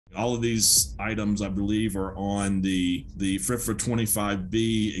All of these items, I believe, are on the FRIFRA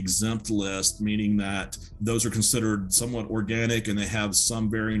 25B exempt list, meaning that those are considered somewhat organic and they have some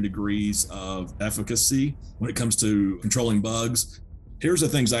varying degrees of efficacy when it comes to controlling bugs. Here's the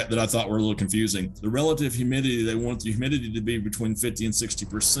things that I thought were a little confusing. The relative humidity, they want the humidity to be between 50 and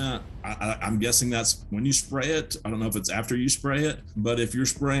 60%. I'm guessing that's when you spray it. I don't know if it's after you spray it, but if you're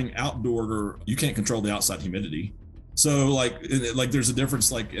spraying outdoor, you can't control the outside humidity. So like there's a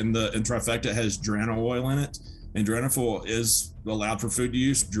difference, like in Trifecta, it has geranium oil in it, and geranium oil is allowed for food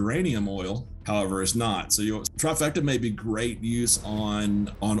use. Geranium oil, however, is not. So Trifecta may be great use on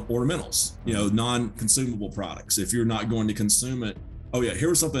ornamentals, non-consumable products. If you're not going to consume it. Oh yeah,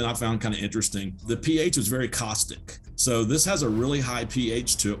 here's something I found kind of interesting. The pH is very caustic. So this has a really high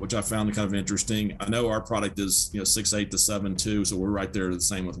pH to it, which I found kind of interesting. I know our product is 6.8 to 7.2, so we're right there the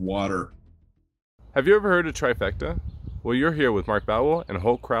same with water. Have you ever heard of Trifecta? Well, you're here with Mark Bowell and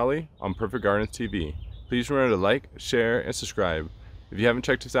Holt Crowley on Perfect Gardens TV. Please remember to like, share, and subscribe. If you haven't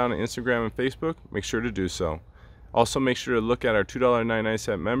checked us out on Instagram and Facebook, make sure to do so. Also, make sure to look at our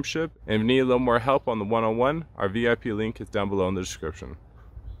 $2.99 membership, and if you need a little more help on the one-on-one, our VIP link is down below in the description.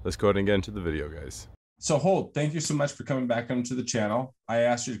 Let's go ahead and get into the video, guys. So Holt, thank you so much for coming back onto the channel. I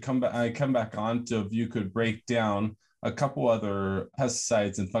asked you to come back on to if you could break down a couple other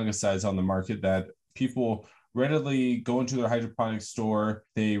pesticides and fungicides on the market that people readily go into their hydroponic store.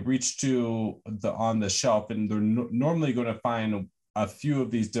 They reach to on the shelf, and they're normally going to find a few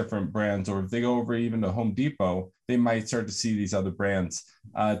of these different brands, or if they go over even to Home Depot, they might start to see these other brands.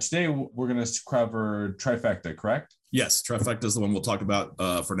 Today, we're going to cover Trifecta, correct? Yes, Trifecta is the one we'll talk about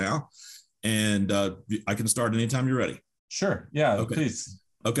for now. And I can start anytime you're ready. Sure. Yeah, okay. Please.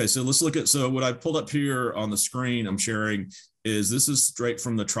 Okay, so let's look at, so what I pulled up here on the screen I'm sharing this is straight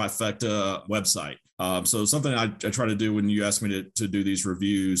from the Trifecta website. So something I try to do when you ask me to do these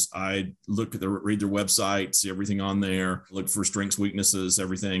reviews, I read their website, see everything on there, look for strengths, weaknesses,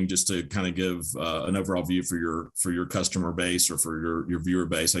 everything, just to kind of give an overall view for your customer base, or for your viewer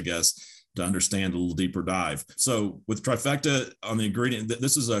base, I guess, to understand a little deeper dive. So with Trifecta on the ingredient,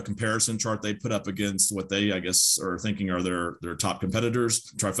 this is a comparison chart they put up against what they, I guess, are thinking are their top competitors: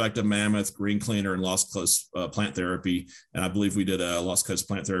 Trifecta, Mammoth, Green Cleaner, and Lost Coast Plant Therapy. And I believe we did a Lost Coast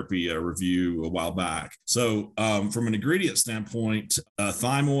Plant Therapy review a while back. So from an ingredient standpoint,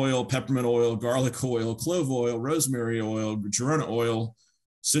 thyme oil, peppermint oil, garlic oil, clove oil, rosemary oil, geranium oil,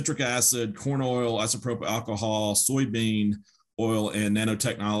 citric acid, corn oil, isopropyl alcohol, soybean oil, and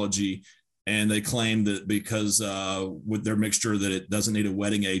nanotechnology. And they claim that because with their mixture, that it doesn't need a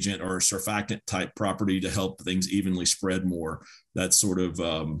wetting agent or a surfactant type property to help things evenly spread more. That's sort of,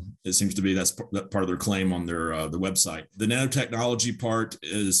 it seems to be that's part of their claim on their website. The nanotechnology part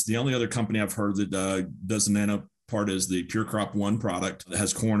is the only other company I've heard that does the nano part is the Pure Crop One product that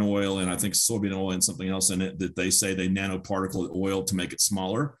has corn oil and I think soybean oil and something else in it, that they say they nanoparticle oil to make it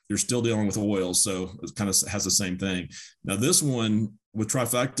smaller. You're still dealing with oil, so it kind of has the same thing. Now this one with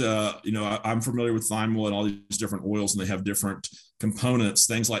Trifecta, I'm familiar with thyme oil and all these different oils, and they have different components.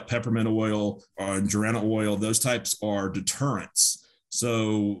 Things like peppermint oil or geranium oil, those types are deterrents.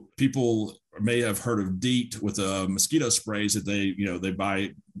 So people may have heard of DEET with mosquito sprays that they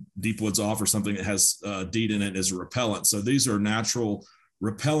buy Deep Woods Off or something that has DEET in it as a repellent. So these are natural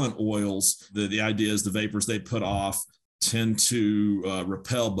repellent oils. The idea is the vapors they put off tend to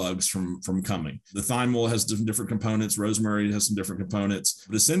repel bugs from coming. The thyme oil has different components. Rosemary has some different components.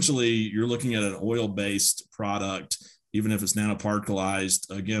 But essentially, you're looking at an oil-based product, even if it's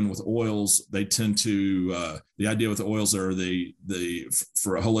nanoparticleized. Again, with oils, they tend to, the idea with the oils are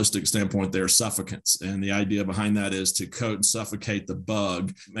for a holistic standpoint, they're suffocants. And the idea behind that is to coat and suffocate the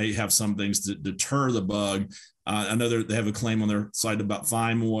bug. May have some things that deter the bug. I know they have a claim on their site about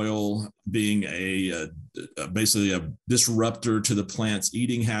thyme oil being basically a disruptor to the plant's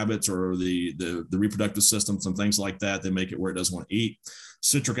eating habits or the reproductive systems and things like that. They make it where it doesn't want to eat.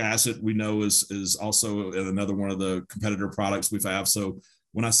 Citric acid, we know, is also another one of the competitor products we have. So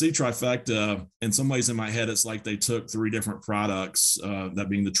when I see Trifecta, in some ways in my head, it's like they took three different products, that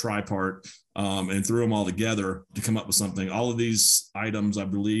being the tri part, and threw them all together to come up with something. All of these items, I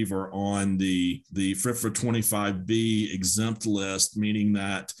believe, are on the FRIFRA 25B exempt list, meaning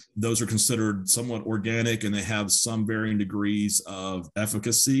that those are considered somewhat organic and they have some varying degrees of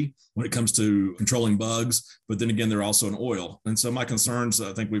efficacy when it comes to controlling bugs. But then again, they're also an oil. And so my concerns,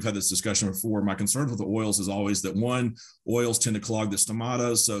 I think we've had this discussion before, my concerns with the oils is always that, one, oils tend to clog the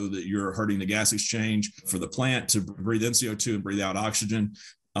stomata so that you're hurting the gas exchange for the plant to breathe in CO2 and breathe out oxygen.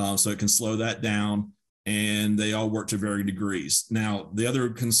 So it can slow that down. and they all work to varying degrees. Now, the other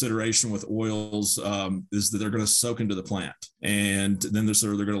consideration with oils is that they're going to soak into the plant, and then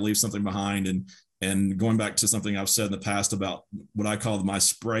they're going to leave something behind. And going back to something I've said in the past about what I call my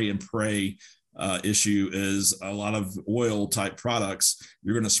spray and pray issue is a lot of oil type products,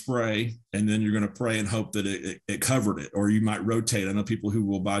 you're going to spray and then you're going to pray and hope that it covered it, or you might rotate. I know people who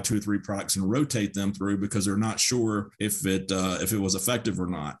will buy 2 or 3 products and rotate them through because they're not sure if it was effective or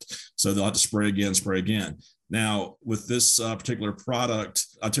not. So they'll have to spray again. Now with this particular product,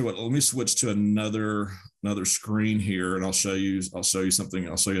 I'll tell you what, let me switch to another screen here and I'll show you something.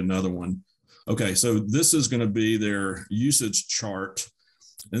 I'll show you another one. Okay, so this is going to be their usage chart.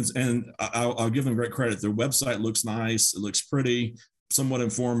 And I'll give them great credit. Their website looks nice. It looks pretty, somewhat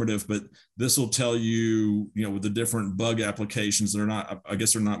informative, but this will tell you, with the different bug applications, they're not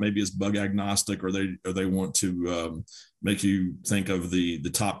maybe as bug agnostic, or they want to make you think of the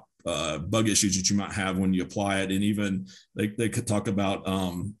top bug issues that you might have when you apply it. And even they could talk about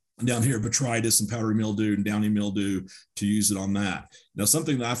down here, botrytis and powdery mildew and downy mildew, to use it on that. Now,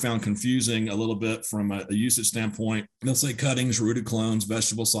 something that I found confusing a little bit from a usage standpoint, they'll say cuttings, rooted clones,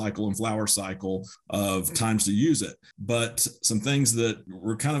 vegetable cycle, and flower cycle of times to use it. But some things that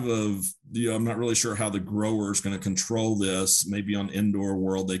were kind of I'm not really sure how the grower is going to control this. Maybe on indoor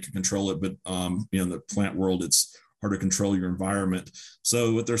world, they can control it, but in the plant world, it's hard to control your environment.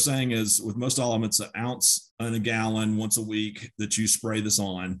 So what they're saying is with most elements, an ounce in a gallon once a week that you spray this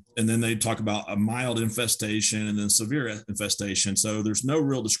on. And then they talk about a mild infestation and then severe infestation. So there's no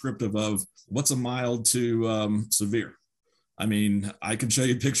real descriptive of what's a mild to severe. I mean, I can show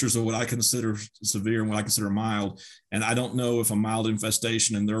you pictures of what I consider severe and what I consider mild. And I don't know if a mild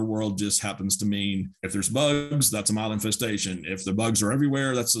infestation in their world just happens to mean if there's bugs, that's a mild infestation. If the bugs are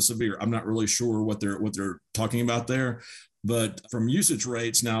everywhere, that's a severe. I'm not really sure what they're talking about there. But from usage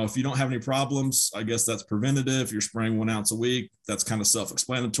rates, now, if you don't have any problems, I guess that's preventative. You're spraying 1 ounce a week. That's kind of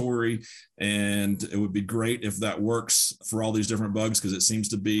self-explanatory. And it would be great if that works for all these different bugs, because it seems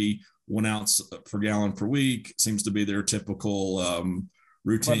to be 1 ounce per gallon per week seems to be their typical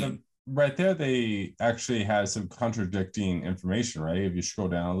routine. Right there, they actually have some contradicting information, right? If you scroll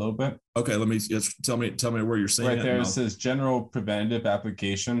down a little bit. Okay, tell me where you're seeing it. Right there, it says general preventative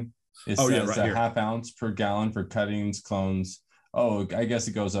application. It says right a here. 1/2 ounce per gallon for cuttings, clones. Oh, I guess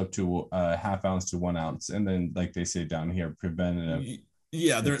it goes up to 1/2 ounce to 1 ounce, and then like they say down here, preventative.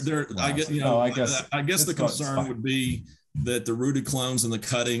 Yeah, I guess the concern would be that the rooted clones and the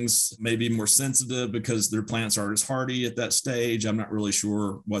cuttings may be more sensitive because their plants aren't as hardy at that stage. I'm not really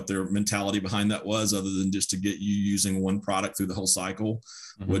sure what their mentality behind that was, other than just to get you using one product through the whole cycle,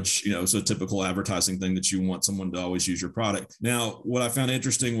 which, is a typical advertising thing that you want someone to always use your product. Now, what I found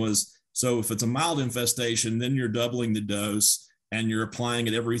interesting was, so if it's a mild infestation, then you're doubling the dose and you're applying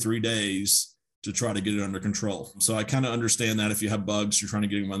it every 3 days to try to get it under control. So I kind of understand that if you have bugs, you're trying to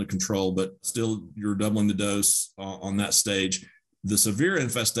get them under control, but still you're doubling the dose on that stage. The severe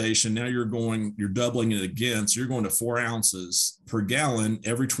infestation, now you're doubling it again. So you're going to 4 ounces per gallon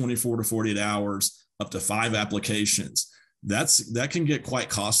every 24 to 48 hours, up to 5 applications. That can get quite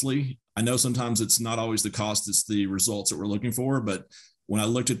costly. I know sometimes it's not always the cost, it's the results that we're looking for, but when I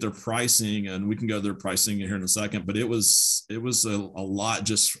looked at their pricing, and we can go to their pricing here in a second, but it was a lot.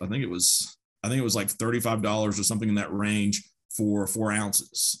 Just, I think it was like $35 or something in that range for 4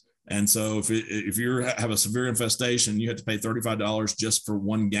 ounces. And so if you have a severe infestation, you have to pay $35 just for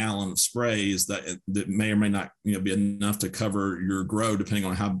 1 gallon of sprays that may or may not be enough to cover your grow, depending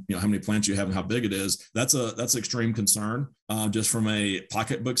on how many plants you have and how big it is. That's extreme concern just from a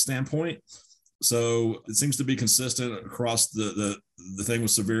pocketbook standpoint. So it seems to be consistent across the thing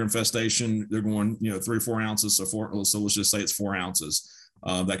with severe infestation. They're going 3 or 4 ounces. So let's just say it's 4 ounces.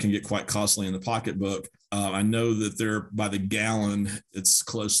 That can get quite costly in the pocketbook. I know that they're by the gallon, it's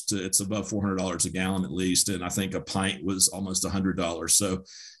above $400 a gallon at least. And I think a pint was almost $100. So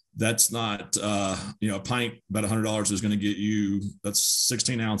that's not, a pint about $100 is going to get you, that's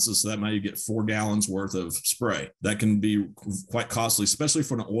 16 ounces. So that might get 4 gallons worth of spray. That can be quite costly, especially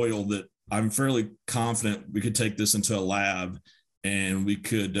for an oil that I'm fairly confident we could take this into a lab and we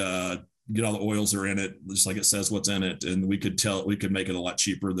could, get all the oils that are in it, just like it says what's in it, and we could make it a lot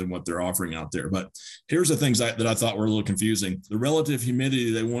cheaper than what they're offering out there. But here's the things that I thought were a little confusing. The relative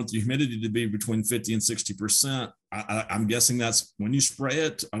humidity, they want the humidity to be between 50 and 60%. I'm guessing that's when you spray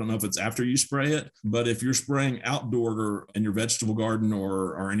it. I don't know if it's after you spray it, but if you're spraying outdoor or in your vegetable garden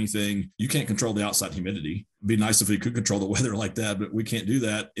or anything, you can't control the outside humidity. It'd be nice if we could control the weather like that, but we can't do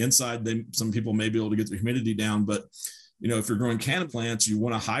that. Inside, some people may be able to get the humidity down, but if you're growing canna plants, you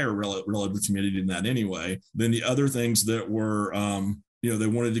want a higher relative humidity than that anyway. Then the other things that were, they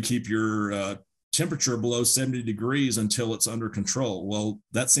wanted to keep your temperature below 70 degrees until it's under control. Well,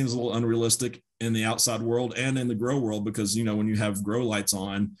 that seems a little unrealistic in the outside world and in the grow world, because, you know, when you have grow lights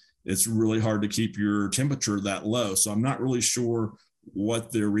on, it's really hard to keep your temperature that low. So I'm not really sure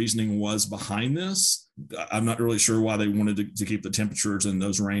what their reasoning was behind this. I'm not really sure why they wanted to keep the temperatures in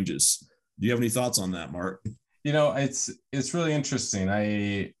those ranges. Do you have any thoughts on that, Mark? You know, it's really interesting.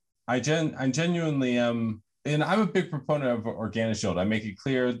 I genuinely am, and I'm a big proponent of organic shield. I make it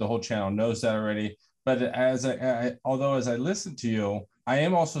clear, the whole channel knows that already. But as although as I listen to you, I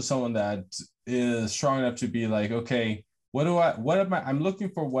am also someone that is strong enough to be like, okay, I'm looking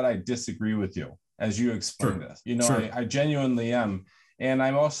for what I disagree with you as you explain this. You know, Sure. I genuinely am. And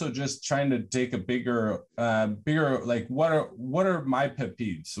I'm also just trying to take a bigger, like what are my pet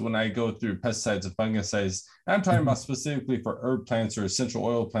peeves when I go through pesticides and fungicides? And I'm talking about specifically for herb plants or essential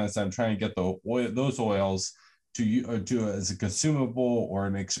oil plants. I'm trying to get those oils to as a consumable or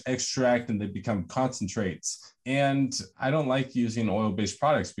an extract, and they become concentrates. And I don't like using oil-based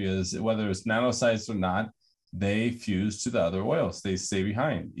products because whether it's nanosized or not, they fuse to the other oils. They stay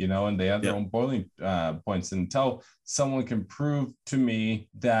behind, you know, and they have their own boiling points. Until someone can prove to me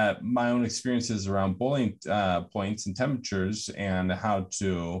that my own experiences around boiling points and temperatures and how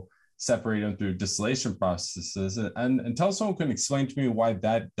to separate them through distillation processes, and until someone can explain to me why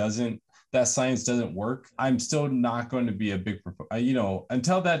that science doesn't work, I'm still not going to be a big, you know,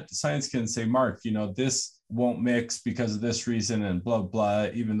 until that science can say, Mark, you know, this won't mix because of this reason and blah, blah,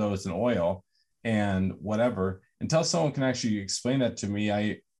 even though it's an oil and whatever. Until someone can actually explain that to me,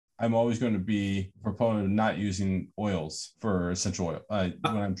 I'm always going to be a proponent of not using oils for essential oil when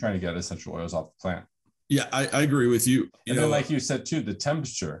I'm trying to get essential oils off the plant. Yeah, I agree with you. And then, like you said too, the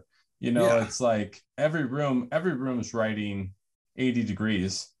temperature, you know, it's like every room is writing 80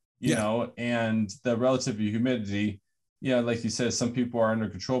 degrees, you know, and the relative humidity, you know, like you said, some people are under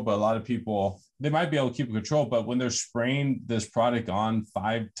control, but a lot of people, they might be able to keep control, but when they're spraying this product on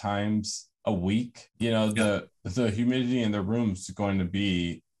 5 times a week, you know, the humidity in the room's going to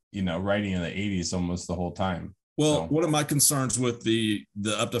be, you know, writing in the 80s almost the whole time. Well, one of my concerns with the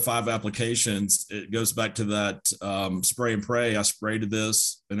up to 5 applications, it goes back to that spray and pray. I sprayed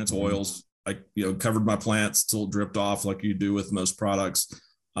this and it's oils. I, you know, covered my plants till it dripped off like you do with most products.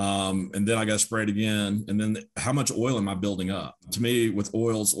 And then I got to spray it again. And then how much oil am I building up? To me, with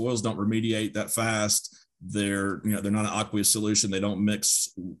oils don't remediate that fast. They're not an aqueous solution. They don't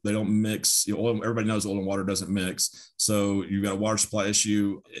mix. You know, oil, everybody knows oil and water doesn't mix. So you've got a water supply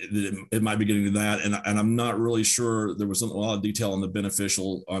issue. It might be getting to that. And I'm not really sure. There was a lot of detail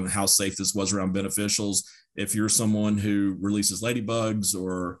on how safe this was around beneficials. If you're someone who releases ladybugs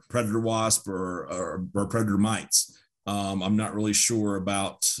or predator wasp or predator mites, I'm not really sure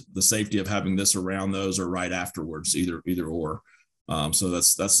about the safety of having this around those or right afterwards, either or. So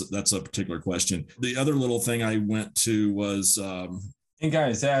that's a particular question. The other little thing I went to was, and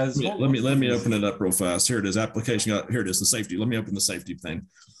guys, let me open it up real fast. Here it is. Application. Here it is. The safety. Let me open the safety thing.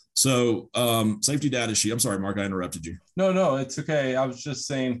 So safety data sheet. I'm sorry, Mark, I interrupted you. No, it's okay. I was just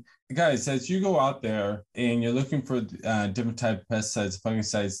saying, guys, as you go out there and you're looking for different type of pesticides,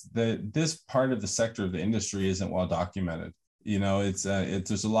 fungicides, this part of the sector of the industry isn't well documented. You know, there's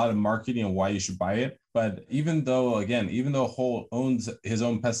a lot of marketing on why you should buy it. But even though Holt owns his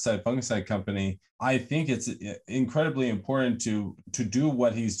own pesticide fungicide company, I think it's incredibly important to do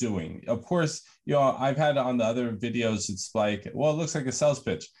what he's doing. Of course, you know, I've had on the other videos, it's like, well, it looks like a sales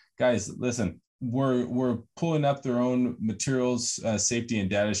pitch. Guys, listen, we're pulling up their own materials safety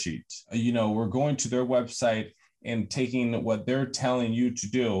and data sheet. You know, we're going to their website and taking what they're telling you to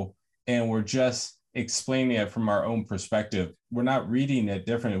do, and we're just explaining it from our own perspective. We're not reading it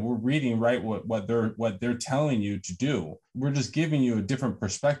differently. We're reading what they're telling you to do. We're just giving you a different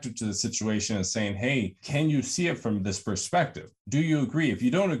perspective to the situation and saying, hey, can you see it from this perspective? Do you agree? If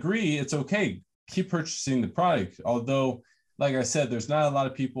you don't agree, it's okay. Keep purchasing the product. Although, like I said, there's not a lot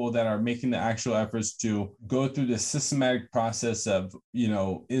of people that are making the actual efforts to go through the systematic process of, you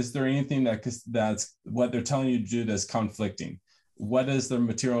know, is there anything that's what they're telling you to do that's conflicting? What does the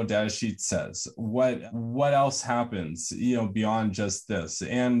material data sheet says? What else happens, you know, beyond just this?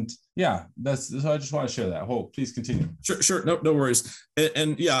 And yeah, so I just want to share that. Hope, please continue. Sure. No worries.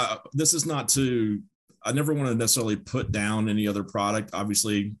 And yeah, this is not to, I never want to necessarily put down any other product.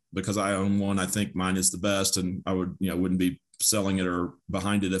 Obviously, because I own one, I think mine is the best, and I wouldn't be selling it or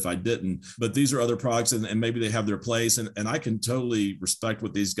behind it if I didn't. But these are other products, and maybe they have their place. And I can totally respect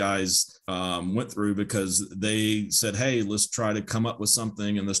what these guys went through, because they said, hey, let's try to come up with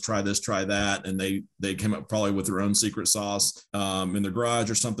something, and let's try this, try that. And they came up probably with their own secret sauce in their garage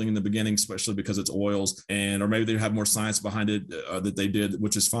or something in the beginning, especially because it's oils, or maybe they have more science behind it that they did,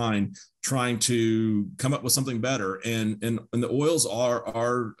 which is fine. trying to come up with something better. And the oils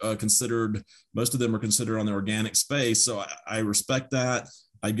are considered, most of them are considered on the organic space. So I respect that.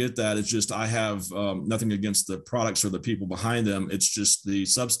 I get that. It's just, I have nothing against the products or the people behind them. It's just the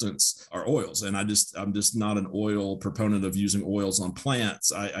substance are oils. And I'm just not an oil proponent of using oils on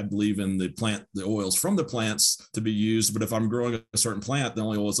plants. I believe in the oils from the plants to be used. But if I'm growing a certain plant, the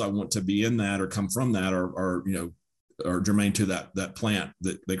only oils I want to be in that or come from that are germane to that plant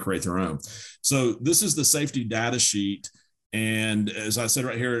that they create their own. So this is the safety data sheet. And as I said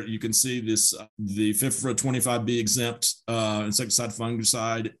right here, you can see this, the FIFRA 25B exempt insecticide,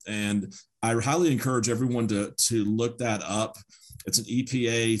 fungicide. And I highly encourage everyone to look that up. It's an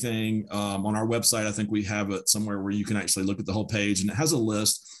EPA thing on our website. I think we have it somewhere where you can actually look at the whole page, and it has a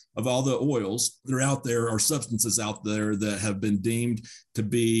list of all the oils that are out there or substances out there that have been deemed to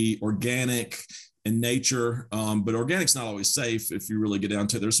be organic in nature, but organic's not always safe. If you really get down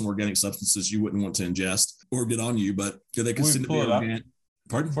to it, there's some organic substances you wouldn't want to ingest or get on you, but they can seem to be organic.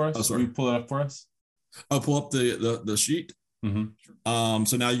 Pardon? For us? Oh, sorry. Will you pull it up for us? I'll pull up the sheet. Mm-hmm.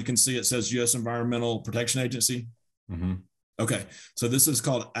 So now you can see it says U.S. Environmental Protection Agency. Mm-hmm. Okay, so this is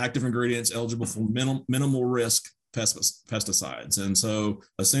called active ingredients eligible for minimal risk pesticides, and so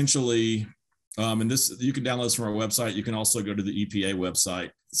essentially. And this, you can download this from our website. You can also go to the EPA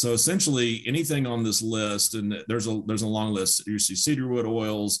website. So essentially anything on this list, and there's a long list. You see cedarwood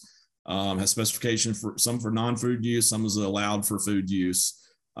oils, has specification for some for non-food use, some is allowed for food use,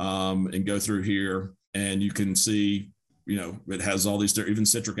 and go through here and you can see, it has all these, even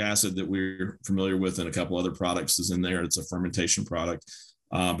citric acid that we're familiar with and a couple other products is in there. It's a fermentation product.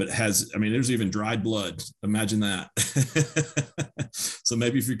 But it has, there's even dried blood. Imagine that. So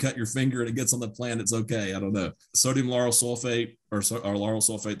maybe if you cut your finger and it gets on the plant, it's okay. I don't know. Sodium lauryl sulfate or lauryl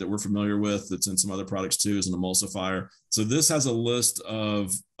sulfate that we're familiar with, that's in some other products too, is an emulsifier. So this has a list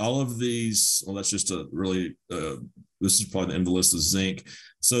of all of these. Well, that's just this is probably the end of the list is zinc.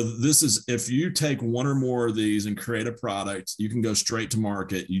 So this is, if you take one or more of these and create a product, you can go straight to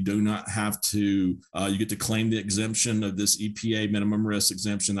market. You do not have to, you get to claim the exemption of this EPA minimum risk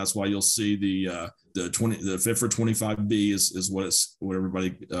exemption. That's why you'll see the FIFRA 25B is what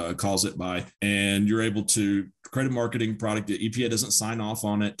everybody calls it by. And you're able to create a marketing product. The EPA doesn't sign off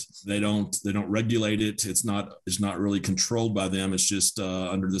on it. They don't regulate it. It's not really controlled by them. It's just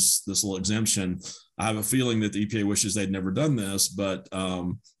under this little exemption. I have a feeling that the EPA wishes they'd never done this, but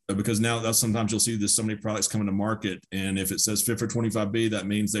because now that's sometimes you'll see this so many products coming to market, and if it says FIFRA 25B, that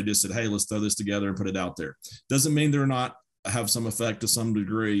means they just said, hey, let's throw this together and put it out there. Doesn't mean they're not have some effect to some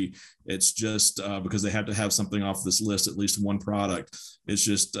degree. It's just because they have to have something off this list, at least one product. It's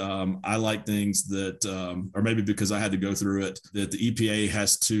just I like things that, or maybe because I had to go through it, that the EPA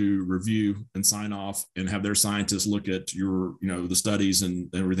has to review and sign off and have their scientists look at your, the studies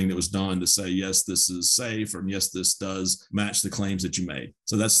and everything that was done to say, yes, this is safe, or yes, this does match the claims that you made.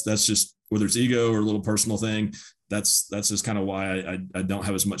 So that's just, whether it's ego or a little personal thing, that's just kind of why I don't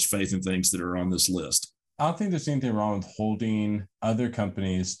have as much faith in things that are on this list. I don't think there's anything wrong with holding other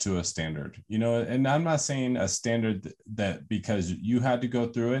companies to a standard, and I'm not saying a standard that because you had to go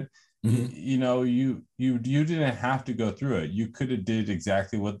through it, mm-hmm. You didn't have to go through it. You could have did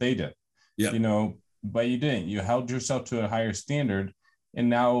exactly what they did, but you didn't. You held yourself to a higher standard, and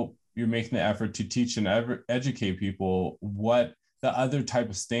now you're making the effort to teach and educate people what the other type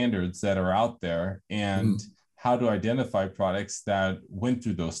of standards that are out there and how to identify products that went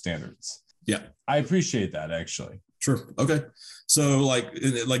through those standards. Yeah, I appreciate that, actually. Sure. Okay. So like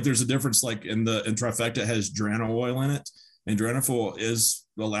there's a difference, like in Trifecta has geraniol oil in it, and geraniol is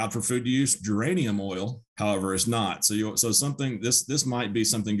allowed for food use. Geranium oil, however, is not. So something, this might be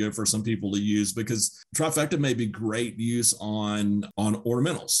something good for some people to use, because Trifecta may be great use on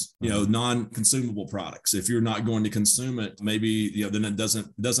ornamentals, non-consumable products. If you're not going to consume it, maybe, then it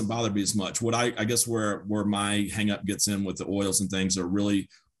doesn't bother me as much. What I guess where my hang up gets in with the oils and things are really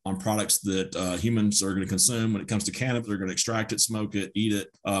on products that humans are going to consume. When it comes to cannabis, they're going to extract it, smoke it, eat it.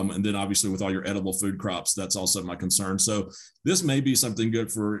 And then obviously with all your edible food crops, that's also my concern. So this may be something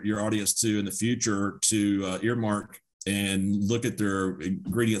good for your audience too in the future to earmark and look at their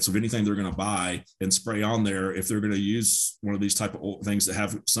ingredients of anything they're going to buy and spray on there, if they're going to use one of these type of things that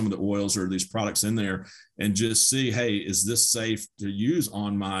have some of the oils or these products in there, and just see, hey, is this safe to use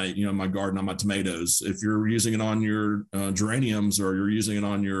on my, my garden, on my tomatoes? If you're using it on your geraniums, or you're using it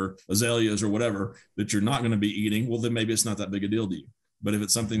on your azaleas or whatever that you're not going to be eating, well, then maybe it's not that big a deal to you. But if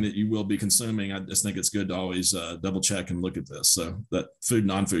it's something that you will be consuming, I just think it's good to always double check and look at this. So that food,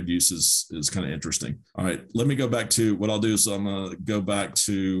 non-food use is kind of interesting. All right, let me go back to what I'll do. So I'm going to go back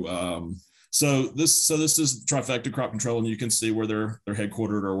to So this is Trifecta Crop Control, and you can see where they're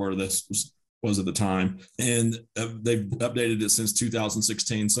headquartered, or where this was at the time, and they've updated it since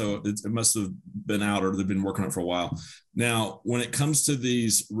 2016. So it must have been out, or they've been working on it for a while. Now, when it comes to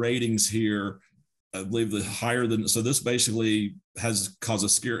these ratings here, I believe the higher than, so this basically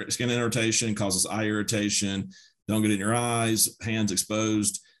causes skin irritation, causes eye irritation, don't get it in your eyes, hands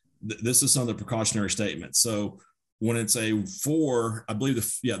exposed. This is some of the precautionary statements. So when it's a 4, I believe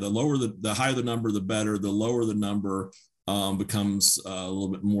the higher the number, the better. The lower the number becomes a little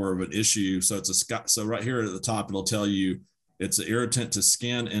bit more of an issue. So so right here at the top, it'll tell you it's an irritant to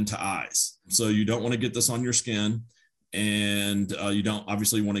skin and to eyes. So you don't want to get this on your skin, and you don't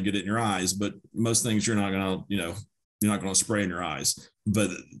obviously want to get it in your eyes, but most things you're not going to spray in your eyes.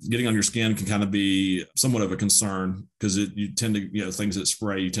 But getting on your skin can kind of be somewhat of a concern, because you tend to, things that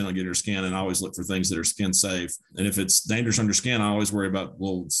spray, you tend to get in your skin, and I always look for things that are skin safe. And if it's dangerous on your skin, I always worry about,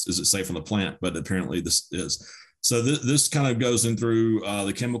 well, is it safe on the plant? But apparently this is. So this kind of goes in through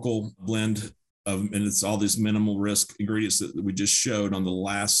the chemical blend and it's all these minimal risk ingredients that we just showed on the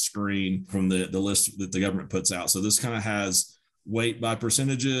last screen from the list that the government puts out. So this kind of has weight by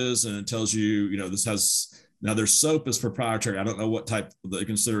percentages, and it tells you, this has. Now, their soap is proprietary. I don't know what type they're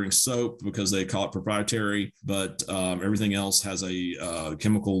considering soap, because they call it proprietary, but everything else has a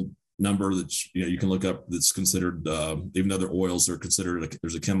chemical number that you can look up that's considered, even other oils are considered,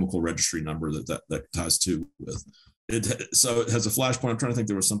 there's a chemical registry number that ties to with. So it has a flash point. I'm trying to think,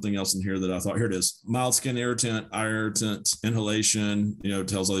 there was something else in here that I thought, here it is. Mild skin irritant, eye irritant, inhalation, it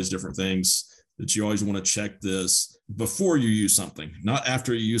tells all these different things that you always want to check this before you use something, not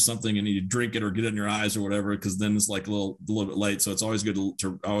after you use something and you drink it or get it in your eyes or whatever, because then it's like a little bit late. So it's always good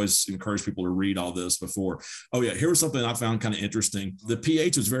to always encourage people to read all this before. Oh yeah, here was something I found kind of interesting. The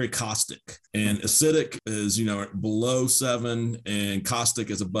pH is very caustic, and acidic is below 7, and caustic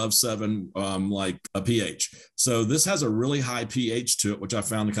is above 7, like a pH. So this has a really high pH to it, which I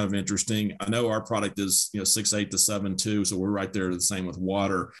found kind of interesting. I know our product is 6.8 to 7.2, so we're right there the same with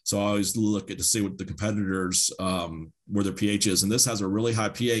water. So I always look at to see what the competitors where their pH is, and this has a really high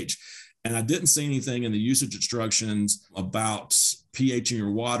pH. And I didn't see anything in the usage instructions about pH in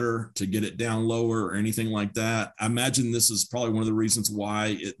your water to get it down lower or anything like that. I imagine this is probably one of the reasons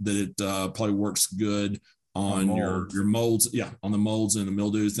why it probably works good on your molds, on the molds and the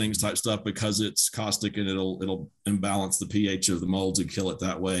mildew things type stuff, because it's caustic and it'll imbalance the pH of the molds and kill it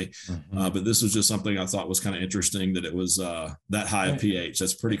that way. Mm-hmm. But this was just something I thought was kind of interesting, that it was that high of pH.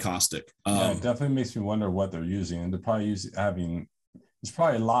 That's pretty caustic. It definitely makes me wonder what they're using, and they're probably it's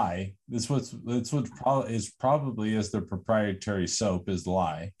probably lye. Probably is their proprietary soap is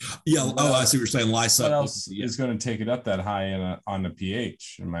lye. Yeah. I see what you're saying. Lye soap. What else is going to take it up that high on the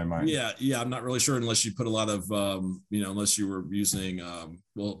pH in my mind? Yeah. I'm not really sure, unless you put a lot of unless you were using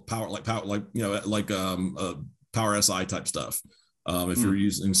Power SI type stuff. If you're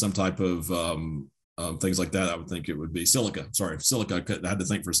using some type of things like that, I would think it would be silica. Sorry, silica. I had to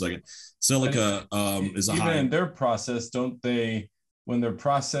think for a second. Silica is a high. Even in their process, don't they? When they're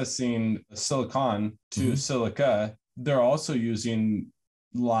processing silicon to silica, they're also using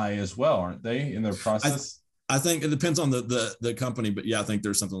lye as well, aren't they, in their process? I think it depends on the company, but yeah, I think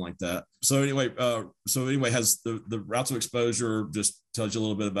there's something like that. So anyway, has the routes of exposure, just tells you a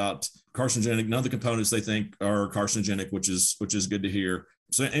little bit about carcinogenic. None of the components they think are carcinogenic, which is good to hear.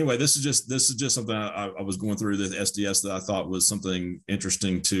 So anyway, this is just something I was going through the SDS that I thought was something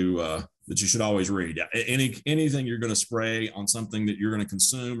interesting to that you should always read. Anything you're going to spray on something that you're going to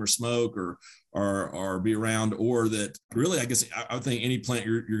consume or smoke or be around, or that really, I guess I would think any plant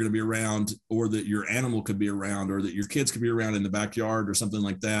you're going to be around, or that your animal could be around, or that your kids could be around in the backyard or something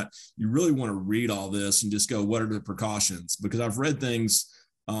like that. You really want to read all this and just go, what are the precautions? Because I've read things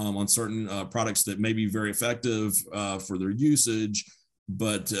on certain products that may be very effective for their usage,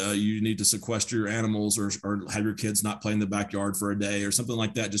 but you need to sequester your animals or have your kids not play in the backyard for a day or something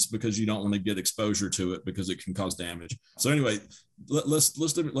like that, just because you don't want to get exposure to it, because it can cause damage. So anyway, let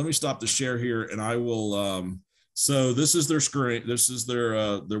me stop the share here, and I will. So this is their screen. This is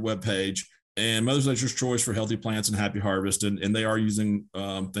their web page, and Mother Nature's Choice for Healthy Plants and Happy Harvest, and they are using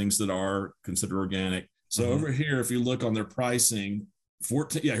things that are considered organic. So over here, if you look on their pricing, here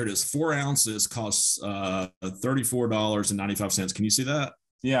it is. 4 ounces costs $34.95. Can you see that?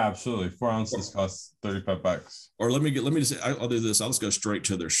 Yeah, absolutely. 4 ounces costs $35. Or let me just say, I'll do this. I'll just go straight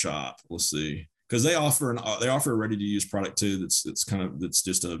to their shop. We'll see, because they offer a ready to use product too. That's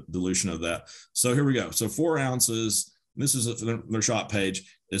just a dilution of that. So here we go. So 4 ounces. This is their shop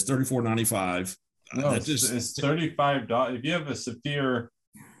page. It's $34.95. No, it's $35. If you have a severe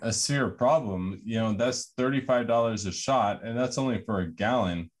problem, that's $35 a shot, and that's only for a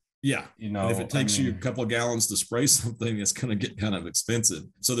gallon. Yeah. And if it takes you a mean, couple of gallons to spray something, it's going to get kind of expensive.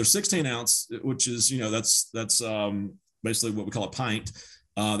 So there's 16 ounce, which is, that's basically what we call a pint.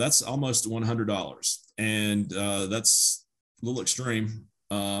 That's almost $100. And that's a little extreme.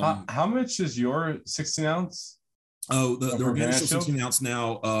 how much is your 16 ounce? Oh, the organic 16 Shield? ounce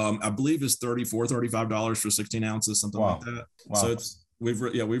now, I believe is $35 for 16 ounces, something like that. Wow. So we've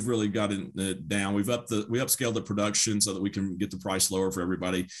really gotten it down. We upscaled the production so that we can get the price lower for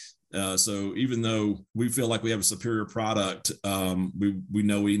everybody. So even though we feel like we have a superior product, we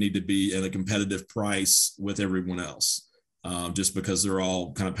know we need to be at a competitive price with everyone else, just because they're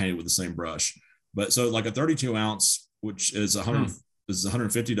all kind of painted with the same brush. But so like a 32 ounce, which is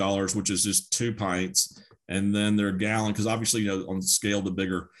 $150, which is just 2 pints. And then they're a gallon, because obviously, on the scale, the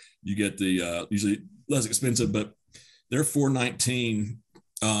bigger you get, the usually less expensive, but they're $419,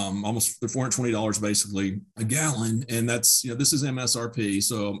 they're $420 basically a gallon. And that's, this is MSRP.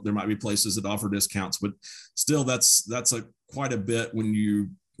 So there might be places that offer discounts, but still that's quite a bit when you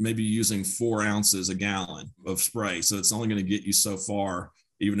maybe using 4 ounces a gallon of spray. So it's only going to get you so far,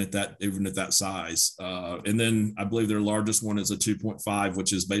 even at that size. And then I believe their largest one is a 2.5,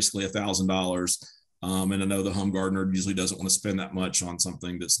 which is basically $1,000. And I know the home gardener usually doesn't want to spend that much on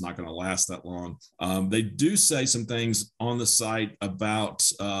something that's not going to last that long. They do say some things on the site about,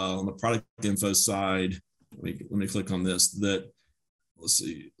 on the product info side. Let me click on this. Let's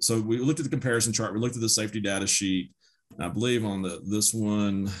see. So we looked at the comparison chart. We looked at the safety data sheet. And I believe on this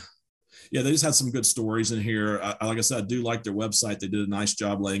one, yeah, they just had some good stories in here. Like I said, I do like their website. They did a nice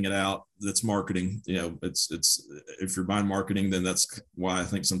job laying it out. That's marketing. It's if you're buying marketing, then that's why I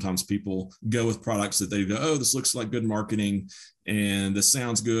think sometimes people go with products that they go, oh, this looks like good marketing and this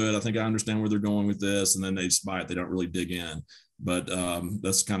sounds good. I think I understand where they're going with this. And then they just buy it. They don't really dig in. But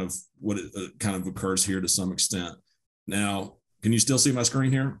that's kind of what it kind of occurs here to some extent. Now, can you still see my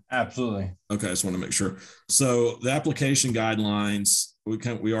screen here? Absolutely. Okay, I just want to make sure. So the application guidelines,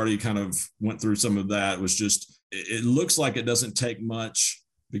 we already kind of went through some of that. It was just, it looks like it doesn't take much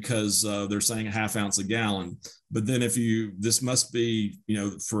because they're saying a 1/2 ounce a gallon. But then this must be,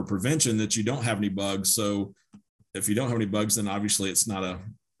 for prevention that you don't have any bugs. So if you don't have any bugs, then obviously it's not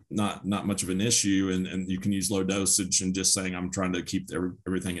much of an issue, and you can use low dosage and just saying I'm trying to keep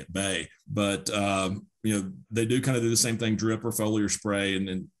everything at bay. But they do kind of do the same thing, drip or foliar spray,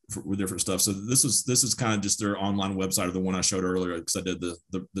 and with different stuff. So this is kind of just their online website, or the one I showed earlier, because I did the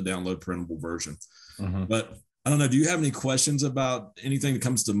download printable version. Mm-hmm. But I don't know. Do you have any questions about anything that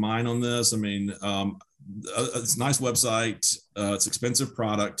comes to mind on this? I mean, it's a nice website. It's expensive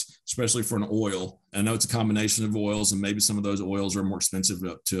product, especially for an oil. I know it's a combination of oils, and maybe some of those oils are more expensive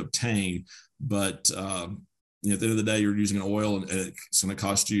to obtain. But at the end of the day, you're using an oil, and it's going to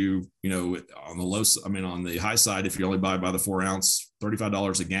cost you, on the high side, if you only buy by the 4 ounce,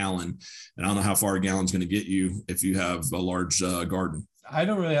 $35 a gallon. And I don't know how far a gallon's going to get you if you have a large garden. I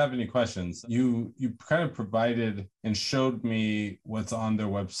don't really have any questions. You kind of provided and showed me what's on their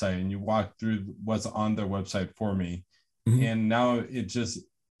website, and you walked through what's on their website for me. Mm-hmm. And now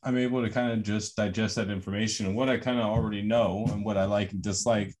I'm able to kind of just digest that information and what I kind of already know and what I like and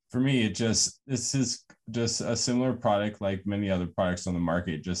dislike. For me, this is just a similar product like many other products on the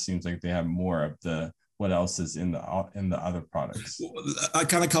market. It just seems like they have more of what else is in the other products. I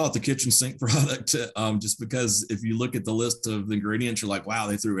kind of call it the kitchen sink product, just because if you look at the list of the ingredients, you're like, wow,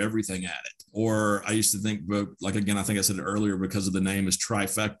 they threw everything at it. Or I used to think, like, again, I think I said it earlier, because of the name is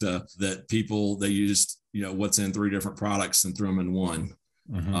Trifecta, that they used, what's in 3 different products and threw them in one.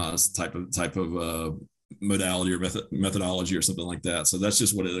 Mm-hmm. Type of modality or methodology or something like that. So that's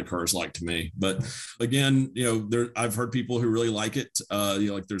just what it occurs like to me. But again, I've heard people who really like it.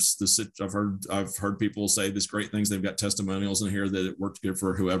 Like there's this, I've heard people say these great things. They've got testimonials in here that it worked good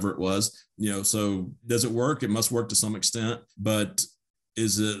for whoever it was. So does it work? It must work to some extent, but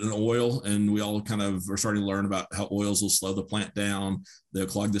is it an oil? And we all kind of are starting to learn about how oils will slow the plant down. They'll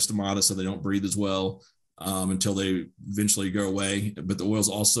clog the stomata so they don't breathe as well. Until they eventually go away. But the oils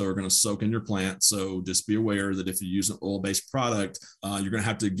also are going to soak in your plant. So just be aware that if you use an oil-based product, you're going to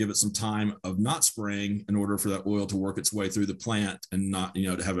have to give it some time of not spraying in order for that oil to work its way through the plant and not,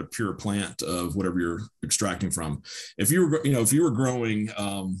 to have a pure plant of whatever you're extracting from. If you were growing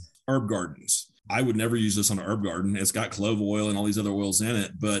herb gardens, I would never use this on an herb garden. It's got clove oil and all these other oils in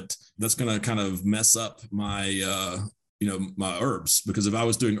it, but that's going to kind of mess up my, my herbs, because if I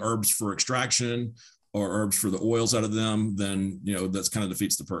was doing herbs for extraction or herbs for the oils out of them, then, that's kind of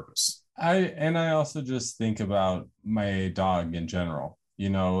defeats the purpose. I also just think about my dog in general.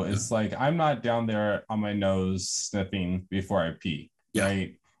 It's like, I'm not down there on my nose sniffing before I pee,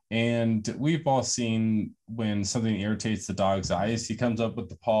 right? And we've all seen when something irritates the dog's eyes, he comes up with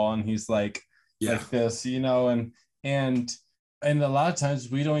the paw and he's like this, and and a lot of times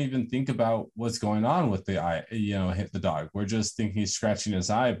we don't even think about what's going on with the eye, hit the dog. We're just thinking he's scratching his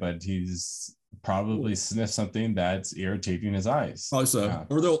eye, but he's probably sniffed something that's irritating his eyes. Probably so.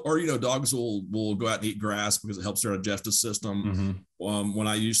 Dogs will go out and eat grass because it helps their digestive system. When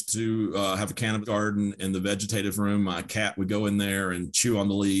I used to have a cannabis garden in the vegetative room, my cat would go in there and chew on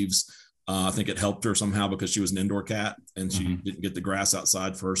the leaves. I think it helped her somehow because she was an indoor cat and she didn't get the grass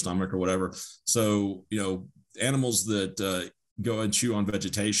outside for her stomach or whatever. So, animals that go and chew on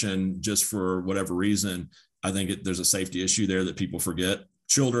vegetation just for whatever reason, I think there's a safety issue there that people forget.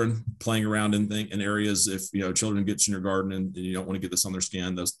 Children playing around in areas, if children get in your garden and you don't want to get this on their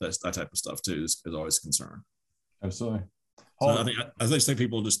skin, that type of stuff too is always a concern. Absolutely. So I think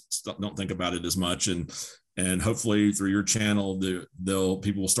people just don't think about it as much, and hopefully through your channel,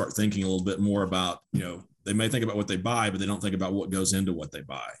 people will start thinking a little bit more about, they may think about what they buy, but they don't think about what goes into what they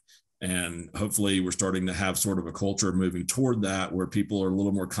buy. And hopefully we're starting to have sort of a culture moving toward that, where people are a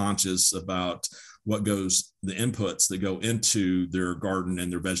little more conscious about the inputs that go into their garden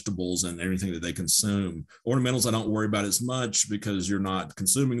and their vegetables and everything that they consume. Ornamentals, I don't worry about as much because you're not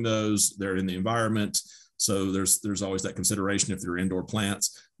consuming those. They're in the environment. So there's always that consideration if they're indoor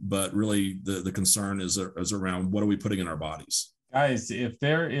plants, but really the concern is around what are we putting in our bodies. Guys, if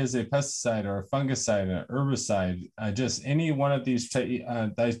there is a pesticide or a fungicide, an herbicide, just any one of these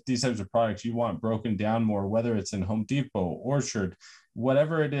types of products you want broken down more, whether it's in Home Depot, Orchard,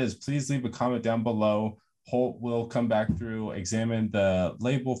 whatever it is, please leave a comment down below. Holt will come back through, examine the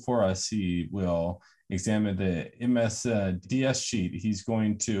label for us. He will examine the MSDS sheet. He's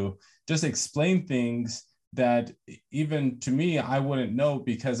going to just explain things that even to me, I wouldn't know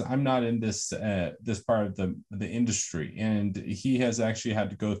because I'm not in this part of the industry. And he has actually had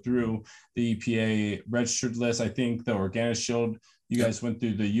to go through the EPA registered list. I think the Organic Shield, you guys went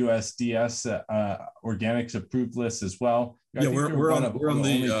through the USDS organics approved list as well. We're on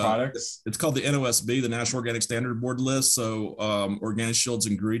the products. It's called the NOSB, the National Organic Standard Board list. So Organic Shield's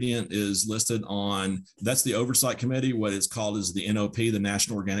ingredient is listed on, that's the oversight committee. What it's called is the NOP, the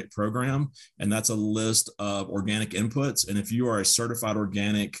National Organic Program. And that's a list of organic inputs. And if you are a certified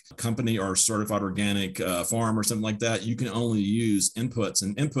organic company or certified organic farm or something like that, you can only use inputs,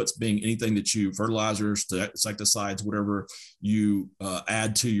 and inputs being anything that fertilizers, insecticides, whatever you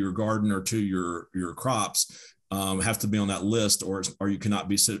add to your garden or to your crops, have to be on that list, or you cannot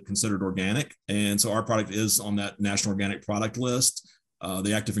be considered organic. And so our product is on that National Organic Product List.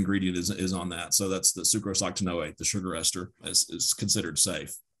 The active ingredient is on that. So that's the sucrose octanoate, the sugar ester, is considered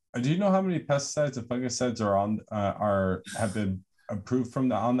safe. Do you know how many pesticides and fungicides have been approved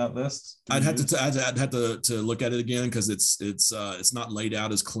on that list? I'd have to look at it again because it's not laid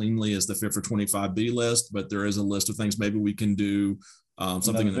out as cleanly as the Fit for 25B list, but there is a list of things maybe we can do.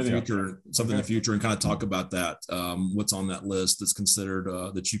 Something in the future, and kind of talk about that. What's on that list that's considered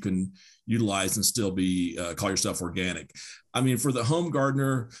that you can utilize and still be call yourself organic. I mean, for the home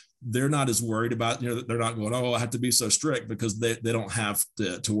gardener, they're not as worried about, they're not going, oh, I have to be so strict, because they don't have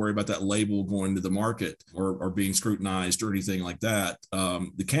to worry about that label going to the market or being scrutinized or anything like that.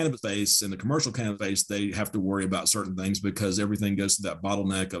 The cannabis space and the commercial cannabis space, they have to worry about certain things because everything goes to that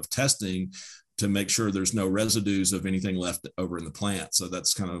bottleneck of testing to make sure there's no residues of anything left over in the plant. So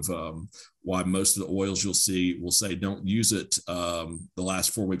that's kind of why most of the oils you'll see will say don't use it the last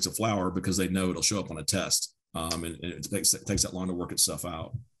 4 weeks of flower, because they know it'll show up on a test. And it takes that long to work itself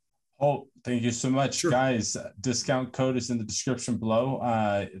out. Oh, thank you so much. Sure. Guys. Discount code is in the description below.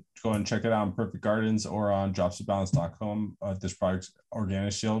 Go and check it out on Perfect Gardens or on dropsofbalance.com. This product,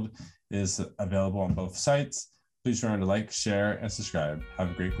 Organic Shield, is available on both sites. Please remember to like, share, and subscribe. Have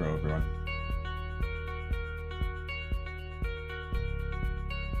a great grow, everyone.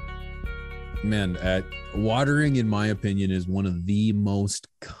 Man, watering, in my opinion, is one of the most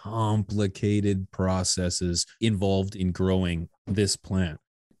complicated processes involved in growing this plant.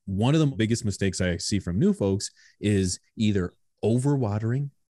 One of the biggest mistakes I see from new folks is either overwatering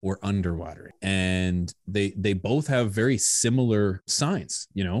or underwatering. And they both have very similar signs.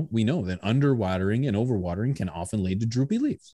 We know that underwatering and overwatering can often lead to droopy leaves.